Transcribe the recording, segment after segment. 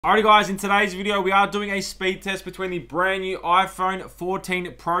Alrighty guys, in today's video we are doing a speed test between the brand new iPhone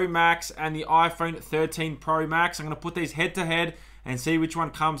 14 Pro Max and the iPhone 13 Pro Max. I'm going to put these head to head and see which one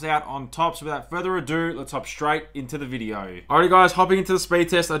comes out on top. So without further ado, let's hop straight into the video. Alrighty guys, hopping into the speed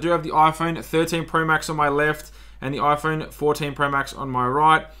test, I do have the iPhone 13 Pro Max on my left and the iPhone 14 Pro Max on my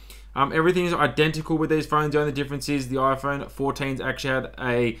right. Everything is identical with these phones. The only difference is the iPhone 14's actually had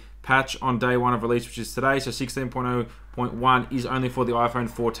a patch on day one of release, which is today. So 16.0.1 is only for the iPhone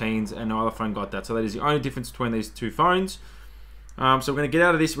 14s, and no other phone got that. So that is the only difference between these two phones. So we're going to get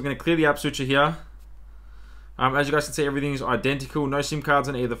out of this. We're going to clear the app switcher here. As you guys can see, everything is identical. No SIM cards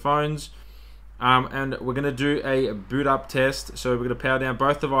on either phones. And we're going to do a boot up test. So we're going to power down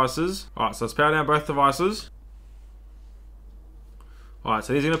both devices. Alright, so let's power down both devices. Alright,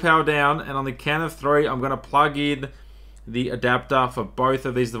 so these are going to power down, and on the count of 3, I'm going to plug in the adapter for both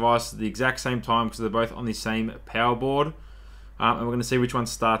of these devices at the exact same time because they're both on the same power board. And we're going to see which one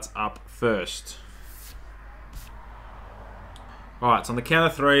starts up first. Alright, so on the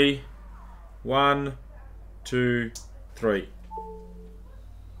count of 3, 1, 2, 3.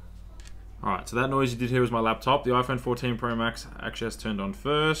 Alright, so that noise you did hear was my laptop. The iPhone 14 Pro Max actually has turned on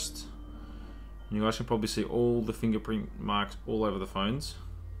first. And you guys can probably see all the fingerprint marks all over the phones.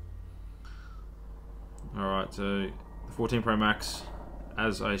 Alright, so the 14 Pro Max,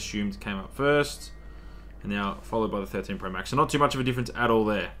 as I assumed, came up first. And now followed by the 13 Pro Max. So not too much of a difference at all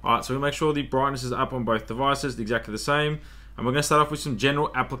there. Alright, so we'll make sure the brightness is up on both devices, exactly the same. And we're going to start off with some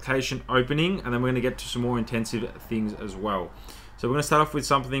general application opening, and then we're going to get to some more intensive things as well. So we're going to start off with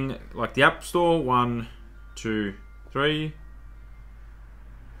something like the App Store. 1, 2, 3.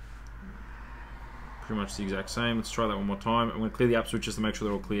 Pretty much the exact same. Let's try that one more time. I'm going to clear the app switches to make sure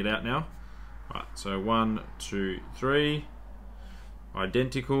they're all cleared out now. Right, so 1, 2, 3.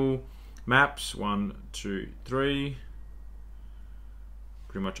 Identical. Maps, 1, 2, 3.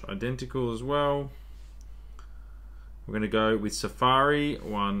 Pretty much identical as well. We're going to go with Safari,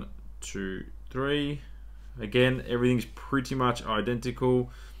 1, 2, 3. Again, everything's pretty much identical.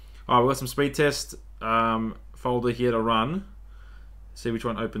 Alright, we've got some speed test folder here to run. See which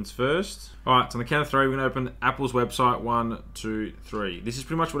one opens first. Alright, so on the count of 3, we're going to open Apple's website. 1, 2, 3. This is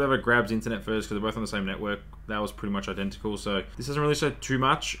pretty much whatever grabs internet first because they're both on the same network. That was pretty much identical. So this doesn't really show too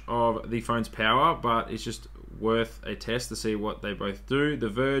much of the phone's power, but it's just worth a test to see what they both do. The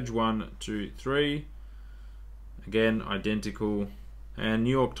Verge, 1, 2, 3. Again, identical. And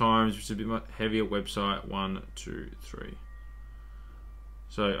New York Times, which is a bit more heavier website. 1, 2, 3.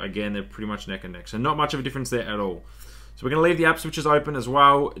 So again, they're pretty much neck and neck. So not much of a difference there at all. So we're going to leave the app switches open as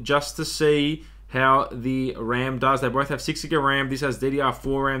well, just to see how the RAM does. They both have 6GB RAM. This has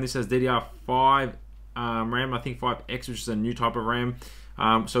DDR4 RAM. This has DDR5 RAM, I think 5X, which is a new type of RAM.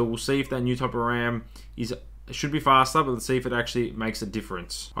 So we'll see if that new type of RAM should be faster, but let's see if it actually makes a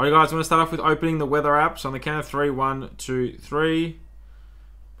difference. Alright guys, I'm going to start off with opening the weather app. So on the count of 3, 1, 2, 3.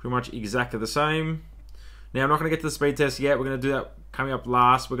 Pretty much exactly the same. Now I'm not going to get to the speed test yet. We're going to do that coming up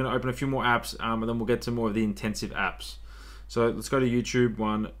last. We're going to open a few more apps, and then we'll get to more of the intensive apps. So let's go to YouTube.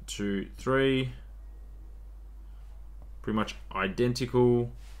 1, 2, 3. Pretty much identical.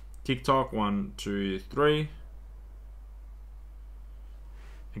 TikTok. 1, 2, 3.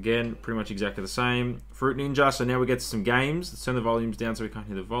 Again, pretty much exactly the same. Fruit Ninja. So now we get to some games. Let's turn the volumes down so we can't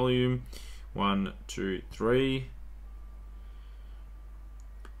hear the volume. 1, 2, 3.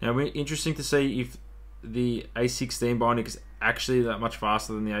 Now, it's interesting to see if the A16 Bionic is actually that much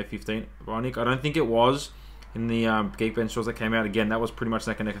faster than the A15 Bionic. I don't think it was in the Geekbench stores that came out. Again, that was pretty much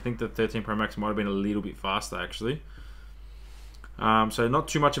neck and neck. I think the 13 Pro Max might have been a little bit faster, actually. So not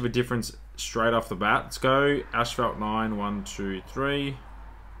too much of a difference straight off the bat. Let's go Asphalt 9, 1, 2, 3.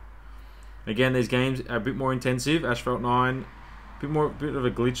 Again, these games are a bit more intensive. Asphalt 9, bit of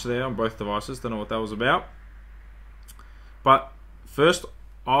a glitch there on both devices. Don't know what that was about. But first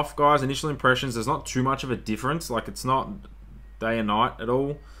off, guys, initial impressions, there's not too much of a difference. Like, it's not day and night at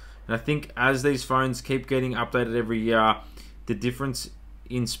all. And I think as these phones keep getting updated every year, the difference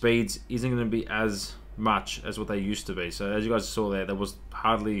in speeds isn't going to be as much as what they used to be. So as you guys saw there was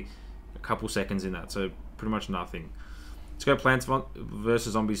hardly a couple seconds in that. So pretty much nothing. Let's go Plants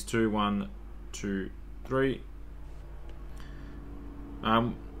vs. Zombies 2, 1, 2, 3.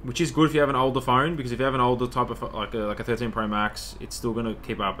 Which is good if you have an older phone, because if you have an older type of like a 13 Pro Max, it's still going to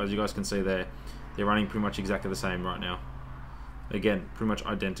keep up. As you guys can see there, they're running pretty much exactly the same right now. Again, pretty much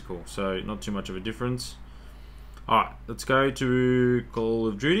identical, so not too much of a difference. Alright, let's go to Call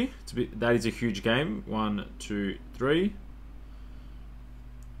of Duty. That is a huge game. 1, 2, 3.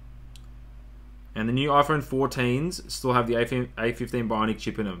 And the new iPhone 14s still have the A15 Bionic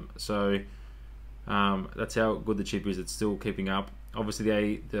chip in them. So That's how good the chip is. It's still keeping up.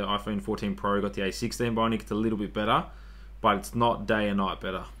 Obviously, the iPhone 14 Pro got the A16 Bionic. It's a little bit better, but it's not day and night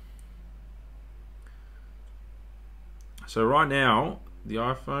better. So right now, the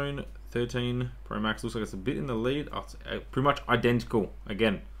iPhone 13 Pro Max looks like it's a bit in the lead. Oh, it's pretty much identical.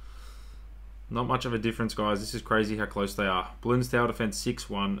 Again, not much of a difference, guys. This is crazy how close they are. Balloons Tower Defense 6,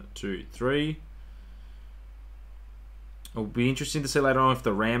 1, 2, 3. It'll be interesting to see later on if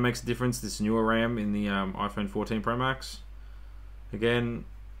the RAM makes a difference. This newer RAM in the iPhone 14 Pro Max. Again,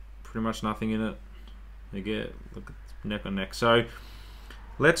 pretty much nothing in it. Again, look, it's neck on neck. So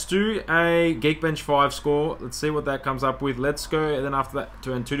let's do a Geekbench 5 score. Let's see what that comes up with. Let's go, and then after that,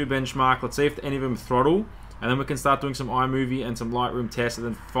 to Antutu benchmark. Let's see if any of them throttle. And then we can start doing some iMovie and some Lightroom tests. And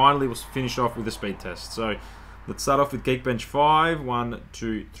then finally, we'll finish off with a speed test. So let's start off with Geekbench 5. 1,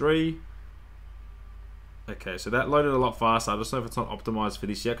 2, 3. Okay, so that loaded a lot faster. I just don't know if it's not optimized for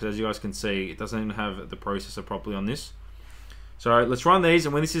this yet, because as you guys can see, it doesn't even have the processor properly on this. So let's run these,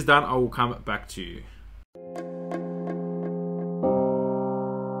 and when this is done, I will come back to you.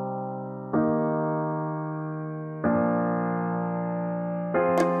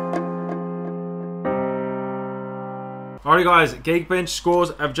 Alrighty guys, Geekbench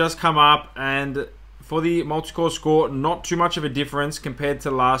scores have just come up, and for the multi-core score, not too much of a difference compared to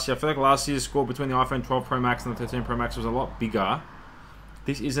last year. I feel like last year's score between the iPhone 12 Pro Max and the 13 Pro Max was a lot bigger.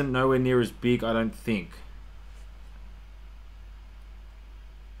 This isn't nowhere near as big, I don't think.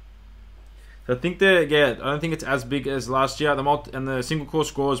 So I think I don't think it's as big as last year. And the single core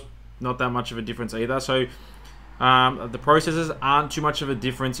score is not that much of a difference either. So the processors aren't too much of a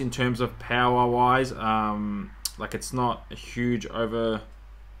difference in terms of power-wise. Like it's not a huge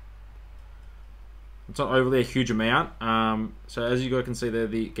it's not overly a huge amount. So as you guys can see there,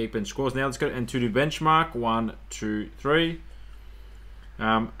 the Geekbench scores. Now let's go to Antutu benchmark. 1, 2, 3.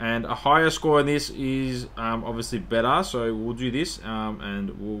 And a higher score in this is obviously better. So we'll do this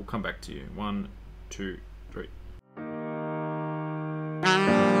and we'll come back to you. 1, 2, 3.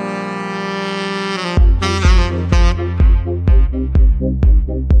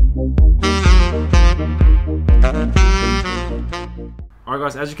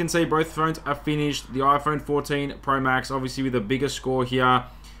 Alright guys, as you can see, both phones are finished. The iPhone 14 Pro Max, obviously with a bigger score here,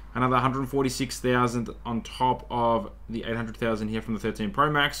 another 146,000 on top of the 800,000 here from the 13 Pro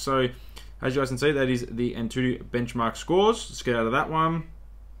Max. So as you guys can see, that is the Antutu benchmark scores. Let's get out of that one.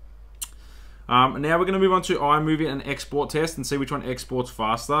 Now we're going to move on to iMovie and export test and see which one exports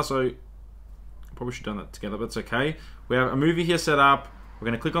faster. So probably should have done that together, but it's okay. We have a movie here set up. We're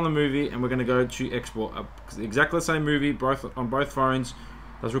going to click on the movie and we're going to go to export. Exactly the same movie, on both phones.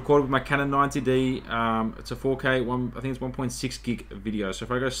 I was recorded with my Canon 90D. It's a 4K, I think it's 1.6 gig video. So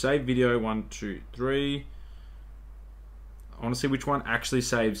if I go save video, 1, 2, 3. I want to see which one actually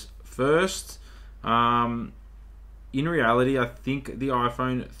saves first. In reality, I think the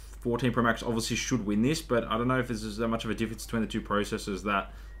iPhone 14 Pro Max obviously should win this, but I don't know if there's that much of a difference between the two processors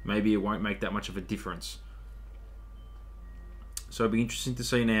that maybe it won't make that much of a difference. So it'll be interesting to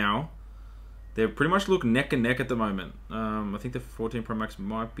see now. They pretty much look neck and neck at the moment. I think the 14 Pro Max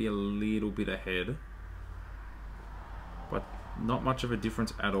might be a little bit ahead, but not much of a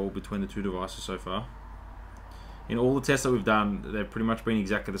difference at all between the two devices so far. In all the tests that we've done, they've pretty much been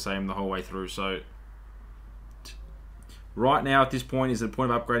exactly the same the whole way through. So right now at this point, is it a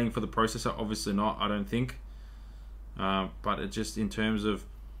point of upgrading for the processor? Obviously not, I don't think. But it just in terms of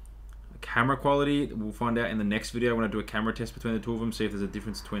camera quality, we'll find out in the next video when I do a camera test between the two of them, see if there's a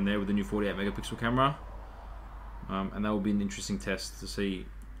difference between there with the new 48 megapixel camera. And that will be an interesting test to see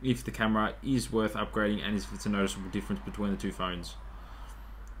if the camera is worth upgrading and if it's a noticeable difference between the two phones.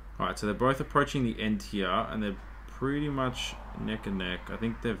 Alright, so they're both approaching the end here and they're pretty much neck and neck. I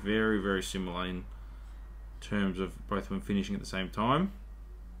think they're very, very similar in terms of both of them finishing at the same time.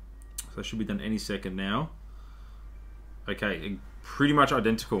 So it should be done any second now. Okay, pretty much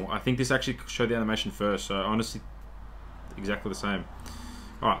identical. I think this actually showed the animation first, so honestly, exactly the same.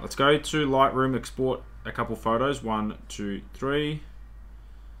 Alright, let's go to Lightroom, export a couple photos. 1, 2, 3.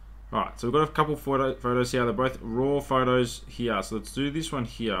 Alright, so we've got a couple photos here. They're both raw photos here. So let's do this one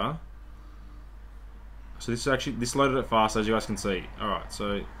here. So this loaded it fast, as you guys can see. Alright,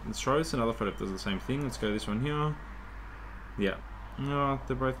 so let's try this another photo if it does the same thing. Let's go this one here. Yeah. No,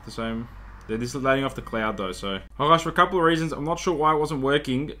 they're both the same. This is loading off the cloud though, so. Oh gosh, for a couple of reasons, I'm not sure why it wasn't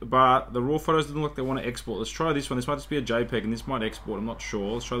working, but the raw photos didn't look like they want to export. Let's try this one. This might just be a JPEG and this might export, I'm not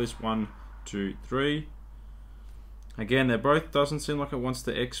sure. Let's try this. 1, 2, 3. Again, they both doesn't seem like it wants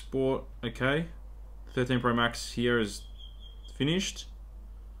to export. Okay. 13 Pro Max here is finished.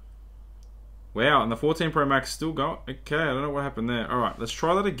 Wow, and the 14 Pro Max still got. Okay, I don't know what happened there. Alright, let's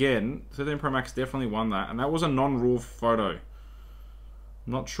try that again. 13 Pro Max definitely won that, and that was a non-raw photo.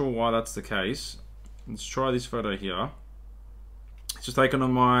 Not sure why that's the case. Let's try this photo here. It's just taken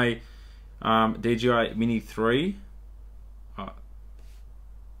on my DJI Mini 3.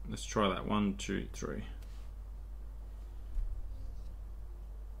 Let's try that. 1, 2, 3.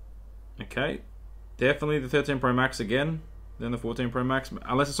 Okay, definitely the 13 Pro Max again, then the 14 Pro Max,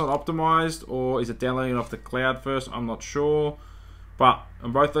 unless it's not optimized, or is it downloading off the cloud first, I'm not sure. But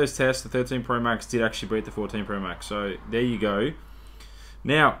on both those tests, the 13 Pro Max did actually beat the 14 Pro Max, so there you go.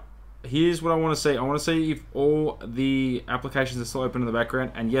 Now, here's what I want to see. I want to see if all the applications are still open in the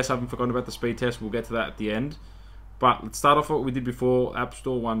background, and yes, I haven't forgotten about the speed test, we'll get to that at the end. But let's start off what we did before. App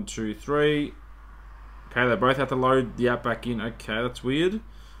Store 1, 2, 3. Okay, they both have to load the app back in. Okay, that's weird.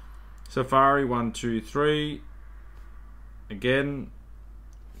 Safari 1, 2, 3. Again,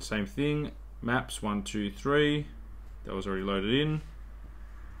 same thing. Maps 1, 2, 3. That was already loaded in.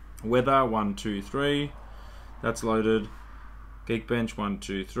 Weather 1, 2, 3. That's loaded. Geekbench 1,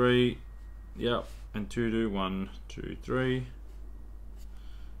 2, 3. Yep. And To-Do 1, 2, 3.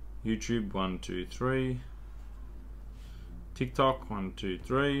 YouTube 1, 2, 3. TikTok 1, 2,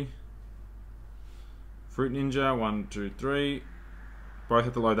 3. Fruit Ninja 1, 2, 3. Both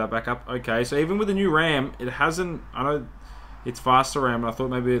have to load that back up. Okay, so even with the new RAM, it hasn't. I know it's faster RAM, and I thought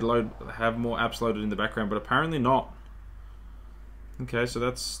maybe it'd have more apps loaded in the background, but apparently not. Okay, so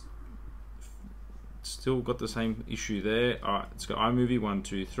that's still got the same issue there. Alright, let's go iMovie 1,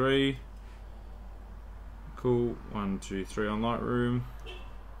 2, 3. Cool. 1, 2, 3 on Lightroom.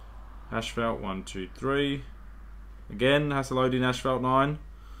 Asphalt 1, 2, 3. Again, has to load in Asphalt 9.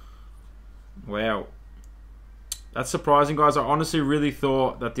 Wow. That's surprising, guys. I honestly really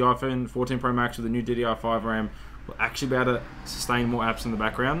thought that the iPhone 14 Pro Max with the new DDR5 RAM will actually be able to sustain more apps in the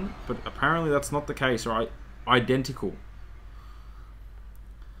background, but apparently that's not the case, right? Identical.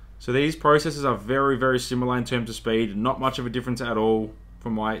 So these processors are very, very similar in terms of speed. Not much of a difference at all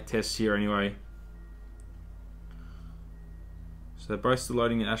from my tests here anyway. So they're both still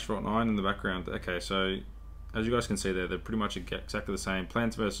loading in Asphalt 9 in the background. Okay, so as you guys can see there, they're pretty much exactly the same.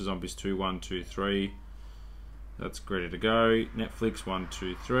 Plants vs. Zombies 2, 1, 2, 3. That's ready to go. Netflix 1,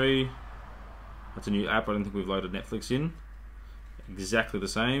 2, 3. That's a new app. I don't think we've loaded Netflix in. Exactly the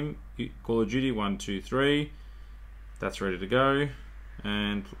same. Call of Duty 1, 2, 3. That's ready to go.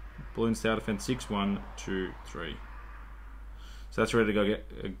 And Balloons Tower Defense 6, 1, 2, 3. So that's ready to go.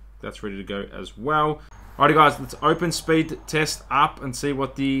 That's ready to go as well. Alrighty, guys. Let's open speed test up and see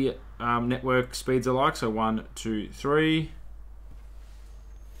what the network speeds are like. So 1, 2, 3.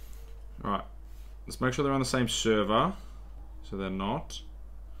 All right. Let's make sure they're on the same server, so they're not.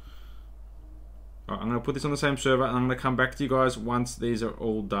 Alright, I'm going to put this on the same server, and I'm going to come back to you guys once these are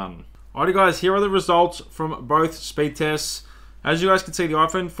all done. Alrighty guys, here are the results from both speed tests. As you guys can see, the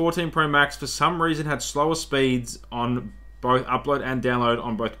iPhone 14 Pro Max for some reason had slower speeds on both upload and download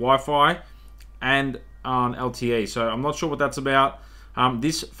on both Wi-Fi and on LTE. So I'm not sure what that's about.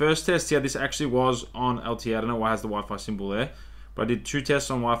 This first test here, this actually was on LTE. I don't know why it has the Wi-Fi symbol there. But I did 2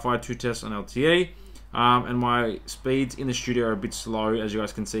 tests on Wi-Fi, 2 tests on LTE. And my speeds in the studio are a bit slow, as you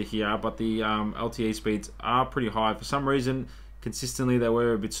guys can see here. But the LTE speeds are pretty high. For some reason, consistently, they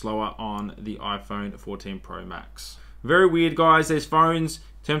were a bit slower on the iPhone 14 Pro Max. Very weird, guys. These phones,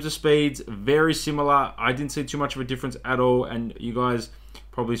 in terms of speeds, very similar. I didn't see too much of a difference at all. And you guys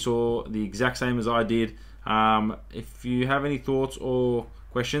probably saw the exact same as I did. If you have any thoughts or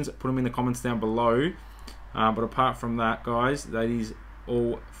questions, put them in the comments down below. But apart from that, guys, that is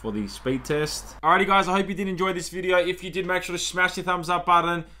all for the speed test. Alrighty guys, I hope you did enjoy this video. If you did, make sure to smash the thumbs up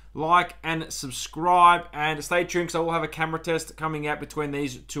button, like and subscribe, and stay tuned because I will have a camera test coming out between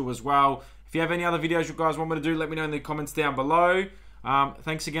these two as well. If you have any other videos you guys want me to do, let me know in the comments down below.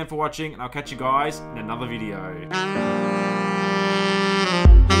 Thanks again for watching, and I'll catch you guys in another video.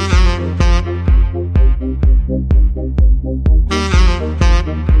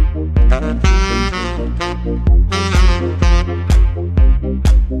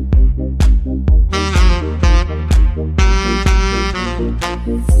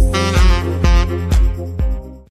 Thank you.